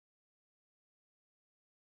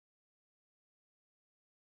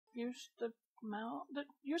Use the mouse.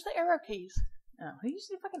 Use the arrow keys. Oh, who uses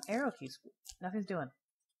the fucking arrow keys? Nothing's doing.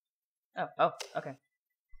 Oh, okay.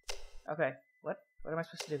 Okay, what am I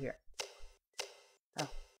supposed to do here? Oh.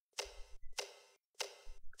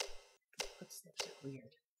 Footsteps are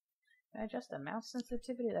weird. Can I adjust the mouse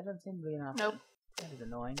sensitivity? That doesn't seem to be an option. Nope. That is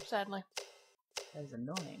annoying. Sadly. That is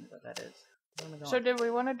annoying, but that is. Where am I going? So did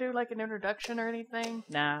we want to do like an introduction or anything?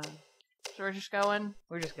 Nah. So we're just going?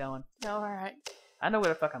 We're just going. No, alright. I know where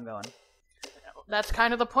the fuck I'm going. That's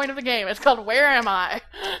kind of the point of the game. It's called Where Am I?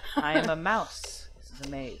 I am a mouse. This is a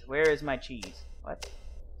maze. Where is my cheese? What?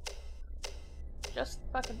 Just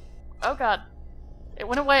fucking... Oh god. It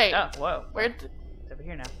went away. Oh, whoa. Where'd... It's over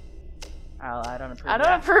here now. I don't approve I of don't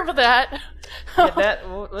that. approve of that.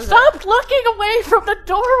 Stop looking away from the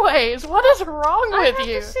doorways! What is wrong with you?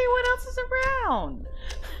 I have to see what else is around.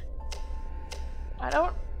 I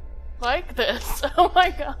don't like this. Oh my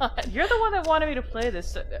god. You're the one that wanted me to play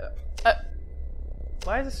this.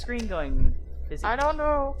 Why is the screen going busy? I don't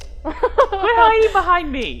know. Quit hiding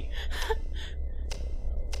behind me!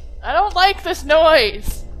 I don't like this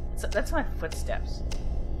noise! That's my footsteps.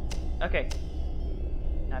 Okay.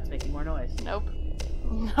 Now it's making more noise. Nope.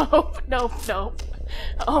 Nope, nope, nope.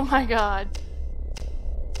 Oh my god.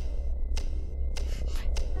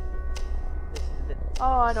 This is a bit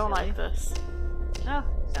Oh, I don't silly. like this. Oh,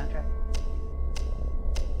 soundtrack.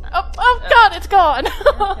 Oh god, it's gone!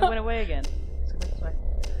 It went away again. Let's go back this way.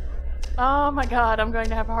 Oh my god, I'm going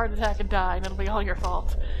to have a heart attack and die, and it'll be all your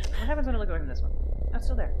fault. What happens when I look away from this one? Oh, it's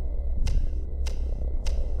still there.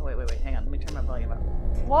 Oh, wait, hang on. Let me turn my volume up.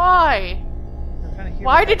 Why? I'm trying to hear.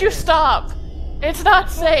 Why did you stop? It's not I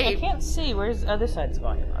safe! can't see. Where's the other side's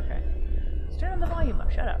volume? Okay. Let's turn on the volume up.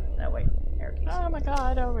 Shut up. No, wait. Arrow keys. Oh my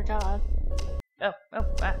god, oh my god. Don't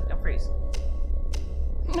freeze.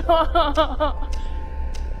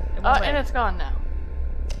 And it's gone now.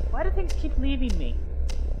 Why do things keep leaving me?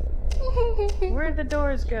 Where'd the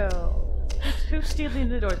doors go? Who's stealing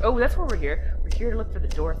the doors? Oh, that's where we're here. We're here to look for the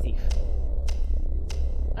door thief.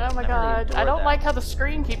 Oh my Not really a god, door, I don't though. like how the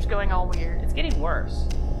screen keeps going all weird. It's getting worse.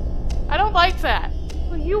 I don't like that.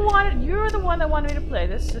 Well, you're the one that wanted me to play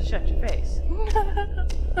this, so shut your face.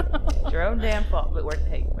 It's your own damn fault. But where'd it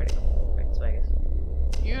go? Right this way, I guess.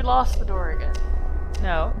 You lost the door again.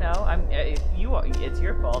 No, it's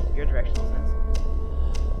your fault. Your directional sense.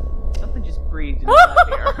 Something just breathed in the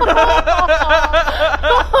here.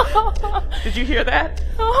 Did you hear that?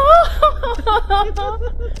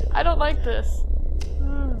 I don't like this.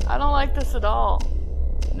 I don't like this at all.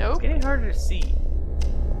 Nope. It's getting harder to see.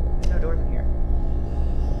 There's no doors in here.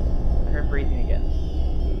 I heard breathing again.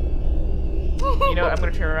 You know what? I'm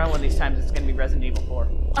going to turn around one of these times. It's going to be Resident Evil 4.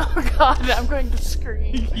 Oh god, I'm going to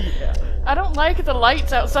scream. Yeah. I don't like the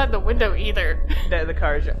lights outside the window either. The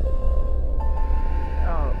car's...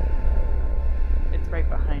 Oh. It's right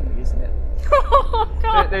behind me, isn't it? Oh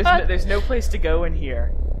god. There's no place to go in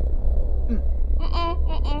here.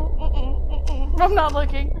 I'm not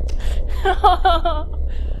looking.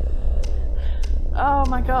 Oh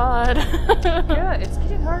my god. Yeah, it's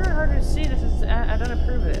getting harder and harder to see. I don't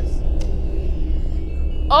approve of this.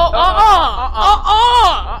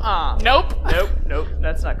 Nope.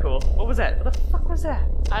 That's not cool. What was that? What the fuck was that?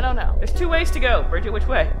 I don't know. There's 2 ways to go. Bridget, which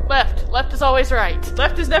way? Left. Left is always right.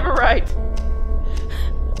 Left is never right.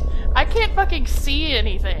 I can't fucking see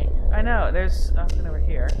anything. I know. There's something over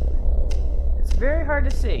here. It's very hard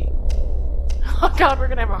to see. Oh god, we're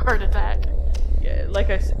gonna have a heart attack. Yeah, like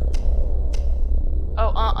I said.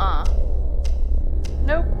 Oh,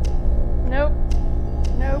 Nope. Nope.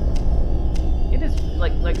 Nope. It is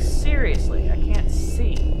like seriously, I can't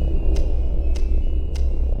see.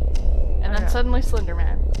 And then suddenly Slender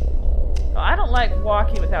Man. Well, I don't like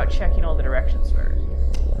walking without checking all the directions first.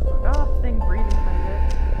 Fuck off, thing breathing in my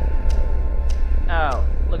head. Oh,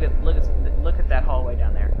 look at that hallway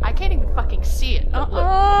down there. I can't even fucking see it.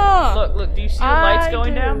 Look, do you see the lights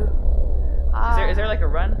going down? Is there like a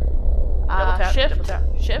run? Double tap, shift? double tap.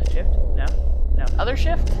 Shift? No. Other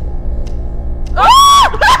shift? I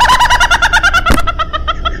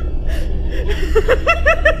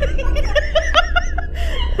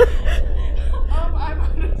might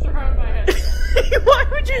have thrown my head. Why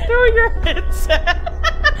would you throw your headset?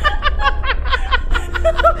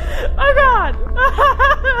 Oh god!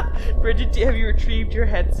 Bridget, have you retrieved your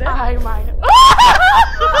headset? I might have.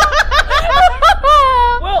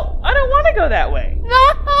 Well, I don't want to go that way.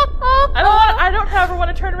 I don't ever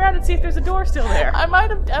want to turn around and see if there's a door still there. I might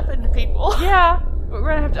have deafened people. Yeah, I'm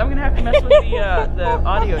gonna have to mess with the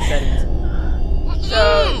audio settings. So,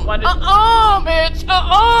 bitch.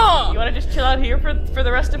 You want to just chill out here for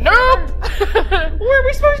the rest of? Nope. Where are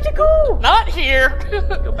we supposed to go? Not here.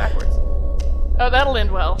 Go backwards. Oh, that'll end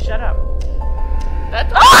well. Shut up.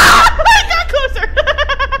 That's. I got closer.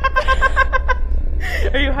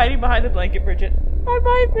 Are you hiding behind the blanket, Bridget? I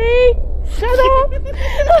might be. Shut up.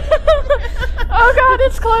 Oh god,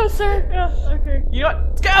 it's closer. Yeah. Okay. You know what?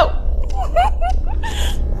 Let's go.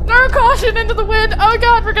 Throw caution into the wind. Oh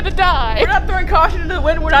god, we're gonna die. We're not throwing caution into the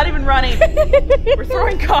wind. We're not even running. We're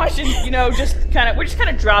throwing caution. You know, we're just kind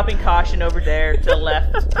of dropping caution over there to the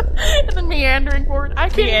left, and then meandering forward. I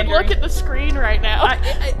can't even look at the screen right now.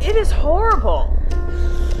 It is horrible.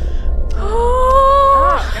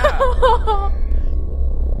 Oh god.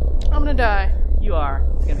 I'm gonna die. You are.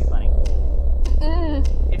 It's gonna be funny.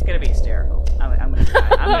 It's gonna be hysterical. I'm gonna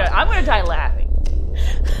die. I'm gonna die laughing.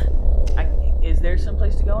 Is there some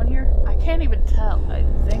place to go in here? I can't even tell. I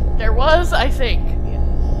think there was. I think. Yeah.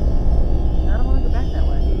 I don't want to go back that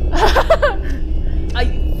way.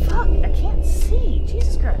 Fuck! I can't see.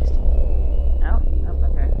 Jesus Christ. No.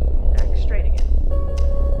 Okay. Back straight again.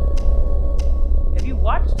 Have you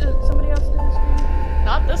watched somebody else do this game?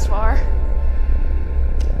 Not this far.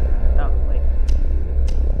 Oh wait.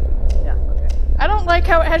 Yeah. Okay. I don't like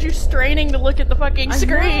how it has you straining to look at the fucking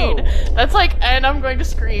screen. I know. That's like, and I'm going to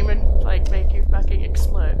scream and like make you fucking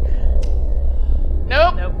explode.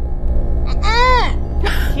 Nope. Nope.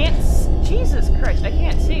 Jesus Christ, I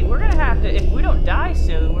can't see. We're gonna have to, if we don't die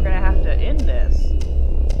soon, we're gonna have to end this.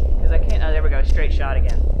 Because I can't, oh there we go, straight shot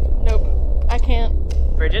again. Nope. I can't.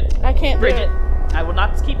 Bridget? I can't Bridget, do it. I will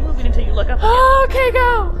not keep moving until you look up again. Oh, okay,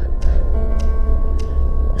 go!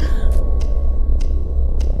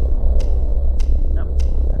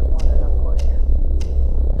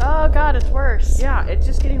 Oh god, it's worse. Yeah, it's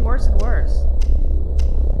just getting worse and worse.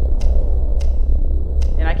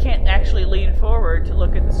 And I can't actually lean forward to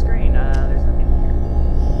look at the screen. There's nothing here.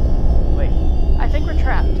 Wait. I think we're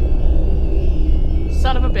trapped.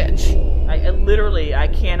 Son of a bitch. I literally, I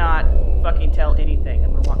cannot fucking tell anything.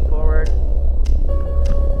 I'm gonna walk forward.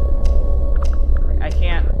 I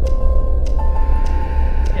can't.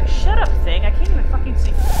 Yeah, shut up, thing. I can't even fucking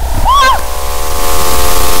see.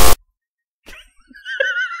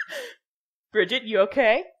 Bridget, you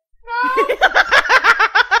okay? No.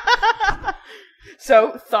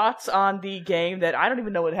 So, thoughts on the game that I don't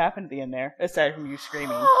even know what happened at the end there, aside from you screaming.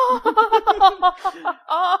 Should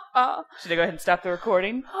I go ahead and stop the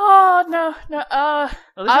recording? Oh, no.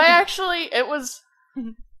 It was...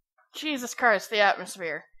 Jesus Christ, the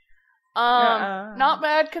atmosphere. Not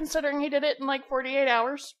bad considering he did it in like 48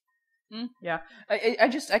 hours. Yeah.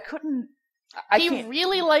 I couldn't... He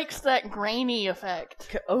really likes that grainy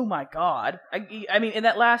effect. Oh my god. I mean, in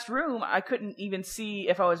that last room, I couldn't even see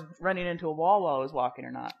if I was running into a wall while I was walking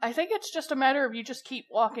or not. I think it's just a matter of you just keep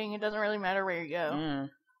walking. It doesn't really matter where you go.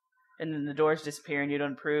 And then the doors disappear and you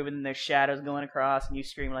don't improve, and then there's shadows going across, and you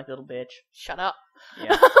scream like a little bitch. Shut up.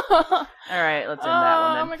 Yeah. Alright, let's end that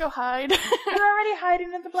one then. I'm gonna go hide. You're already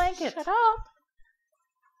hiding in the blanket. Shut up.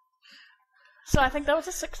 So I think that was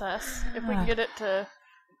a success, if we can get it to...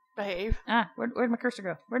 behave. Where'd my cursor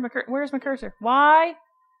go? Where's my cursor? Why?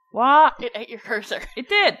 Why? It ate your cursor. It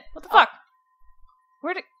did. What the fuck?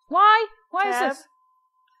 Why? Why tab. is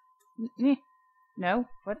this? No.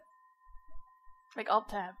 What? Like alt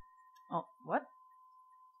tab. Oh, what?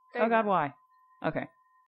 There Oh god, why? Okay.